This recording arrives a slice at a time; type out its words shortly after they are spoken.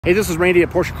Hey, this is Randy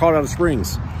at Porsche Colorado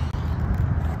Springs.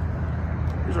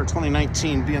 Here's our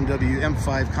 2019 BMW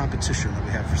M5 Competition that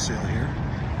we have for sale here.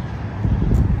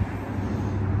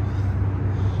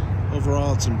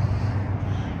 Overall, it's in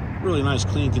really nice,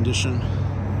 clean condition.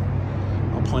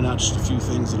 I'll point out just a few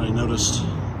things that I noticed.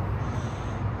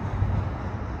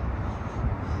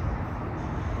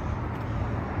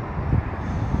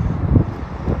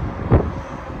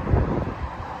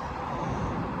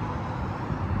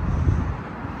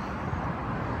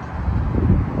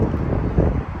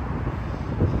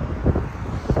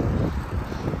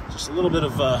 Just a little bit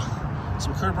of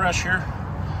some curb rash here.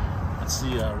 That's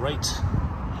the right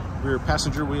rear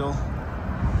passenger wheel.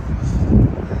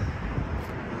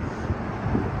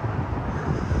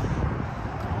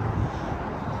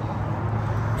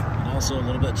 And also a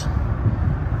little bit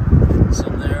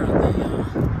some there on the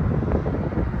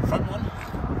front one.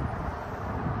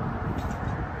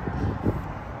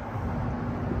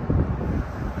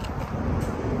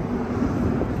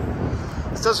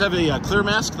 This does have a clear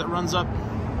mask that runs up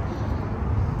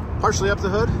partially up the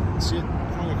hood. See it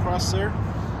going across there.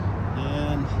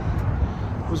 And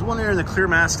there was one area in the clear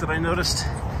mask that I noticed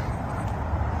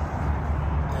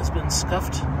has been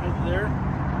scuffed right there.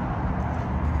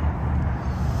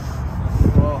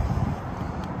 Well,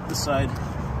 this side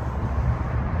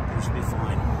appears to be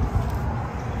fine.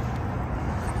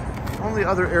 The only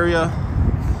other area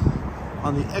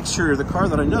on the exterior of the car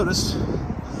that I noticed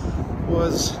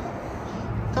was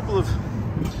a couple of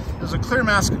there's a clear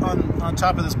mask on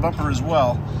top of this bumper as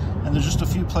well, and there's just a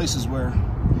few places where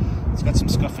it's got some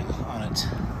scuffing on it.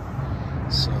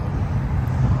 So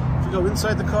if we go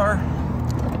inside the car,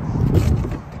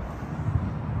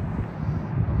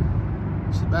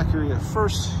 it's the back area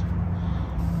first.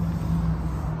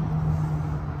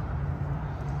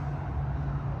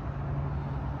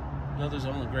 Leather's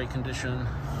all in great condition,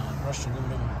 brushed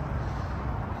aluminum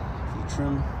for the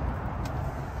trim.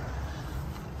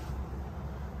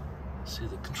 See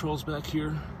the controls back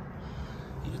here,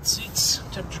 heated seats,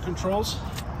 temperature controls,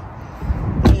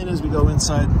 and as we go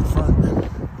inside the front,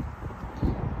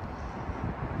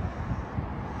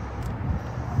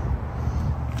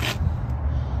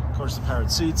 of course the powered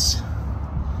seats,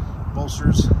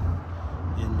 bolsters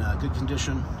in good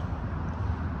condition.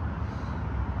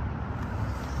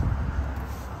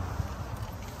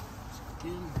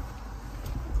 Again,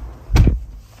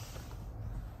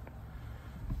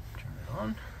 turn it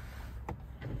on.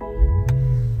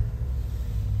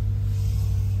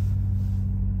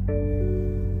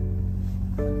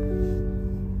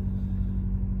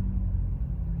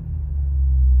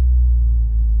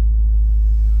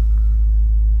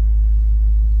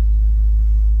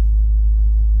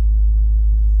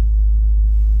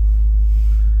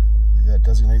 That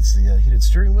designates the heated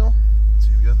steering wheel. So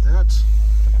you've got that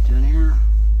down here,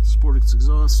 Sportix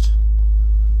exhaust.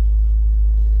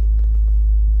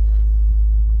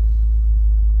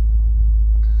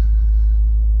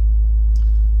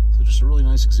 So just a really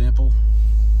nice example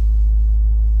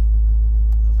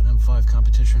of an M5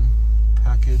 Competition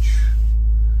package.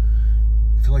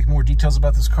 If you'd like more details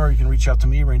about this car, you can reach out to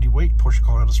me, Randy Waite, Porsche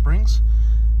Colorado Springs.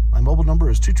 My mobile number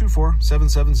is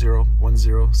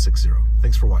 224-770-1060.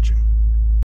 Thanks for watching.